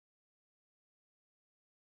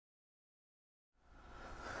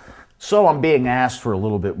So I'm being asked for a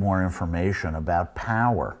little bit more information about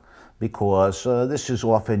power because this is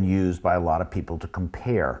often used by a lot of people to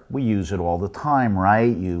compare. We use it all the time,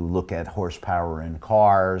 right? You look at horsepower in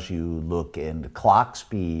cars, you look in clock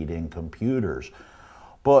speed in computers.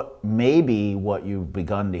 But maybe what you've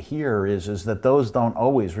begun to hear is that those don't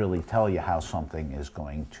always really tell you how something is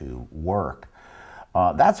going to work.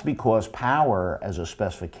 That's because power as a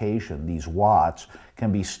specification, these watts,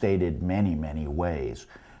 can be stated many, many ways.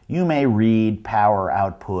 You may read power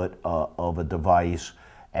output of a device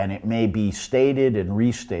and it may be stated and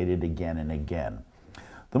restated again and again.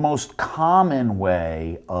 The most common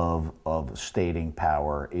way of stating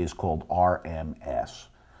power is called RMS.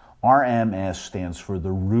 RMS stands for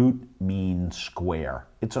the root mean square.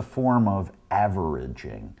 It's a form of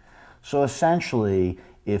averaging. So essentially,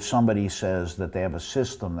 if somebody says that they have a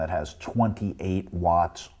system that has 28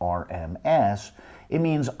 watts RMS, it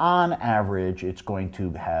means on average it's going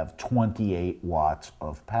to have 28 watts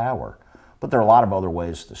of power. But there are a lot of other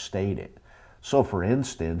ways to state it. So for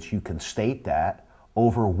instance, you can state that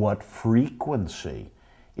over what frequency.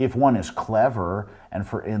 If one is clever, and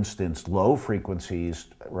for instance, low frequencies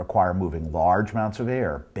require moving large amounts of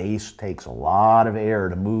air, bass takes a lot of air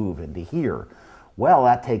to move and to hear, well,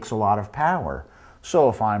 that takes a lot of power. So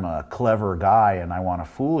if I'm a clever guy and I want to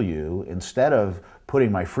fool you, instead of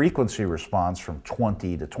putting my frequency response from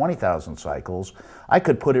 20 to 20,000 cycles, I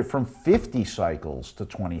could put it from 50 cycles to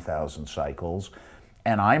 20,000 cycles,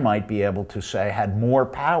 and I might be able to say I had more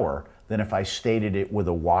power than if I stated it with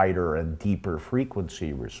a wider and deeper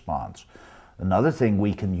frequency response. Another thing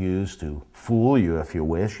we can use to fool you, if you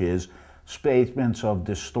wish, is statements of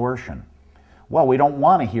distortion. Well, we don't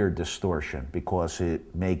want to hear distortion because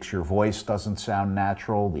it makes your voice doesn't sound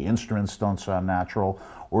natural, the instruments don't sound natural,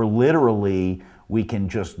 or literally we can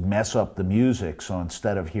just mess up the music. So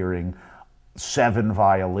instead of hearing 7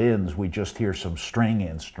 violins, we just hear some string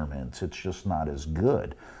instruments. It's just not as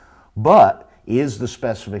good. But is the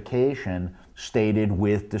specification stated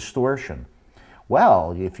with distortion?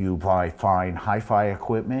 Well, if you find hi-fi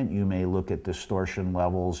equipment, you may look at distortion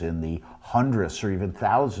levels in the hundredths or even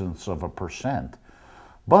thousandths of a percent.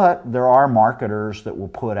 But there are marketers that will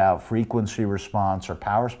put out frequency response or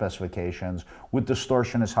power specifications with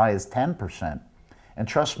distortion as high as 10%. And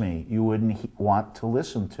trust me, you wouldn't want to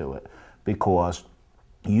listen to it because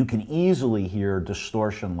you can easily hear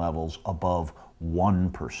distortion levels above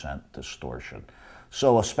 1% distortion.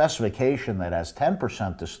 So a specification that has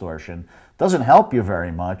 10% distortion doesn't help you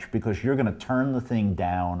very much because you're going to turn the thing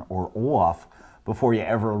down or off before you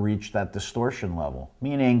ever reach that distortion level,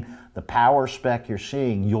 meaning the power spec you're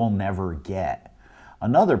seeing you'll never get.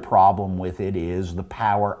 Another problem with it is the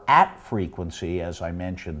power at frequency, as I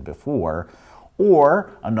mentioned before,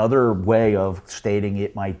 or another way of stating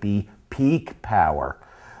it might be peak power.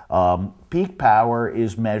 Peak power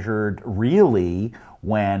is measured really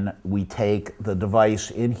when we take the device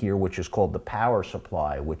in here, which is called the power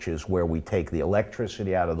supply, which is where we take the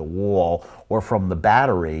electricity out of the wall or from the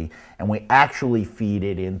battery, and we actually feed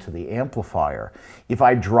it into the amplifier. If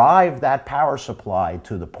I drive that power supply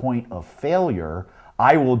to the point of failure,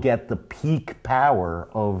 I will get the peak power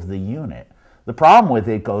of the unit. The problem with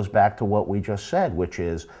it goes back to what we just said, which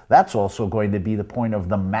is that's also going to be the point of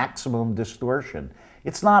the maximum distortion.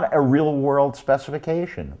 It's not a real-world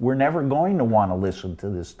specification. We're never going to want to listen to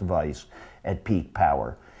this device at peak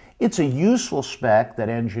power. It's a useful spec that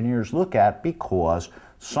engineers look at because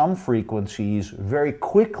some frequencies very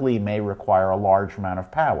quickly may require a large amount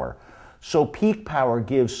of power. So peak power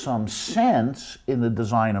gives some sense in the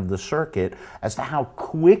design of the circuit as to how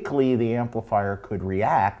quickly the amplifier could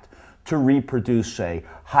react to reproduce, say,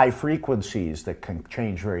 high frequencies that can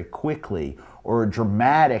change very quickly, or a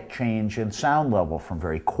dramatic change in sound level from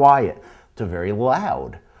very quiet to very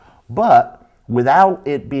loud. But without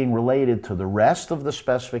it being related to the rest of the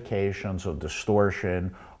specifications of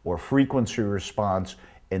distortion or frequency response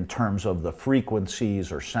in terms of the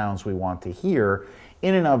frequencies or sounds we want to hear,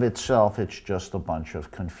 in and of itself, it's just a bunch of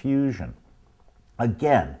confusion.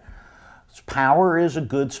 Again, power is a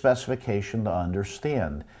good specification to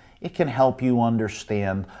understand. It can help you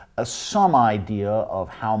understand some idea of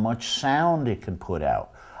how much sound it can put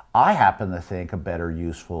out. I happen to think a better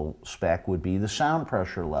useful spec would be the sound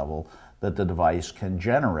pressure level that the device can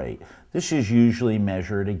generate. This is usually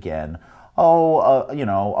measured again,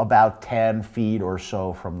 about 10 feet or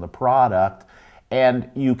so from the product,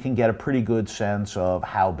 and you can get a pretty good sense of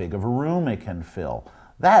how big of a room it can fill.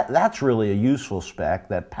 That's really a useful spec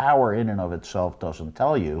that power in and of itself doesn't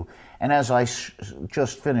tell you. And as I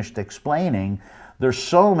just finished explaining, there's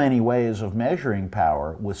so many ways of measuring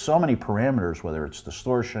power with so many parameters, whether it's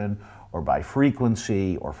distortion or by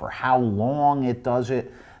frequency or for how long it does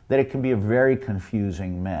it, that it can be a very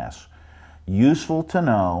confusing mess. Useful to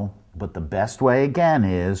know, but the best way again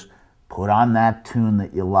is put on that tune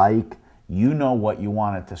that you like. You know what you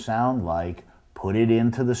want it to sound like. Put it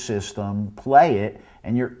into the system, play it,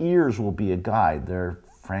 and your ears will be a guide. They're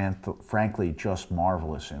frankly just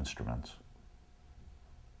marvelous instruments.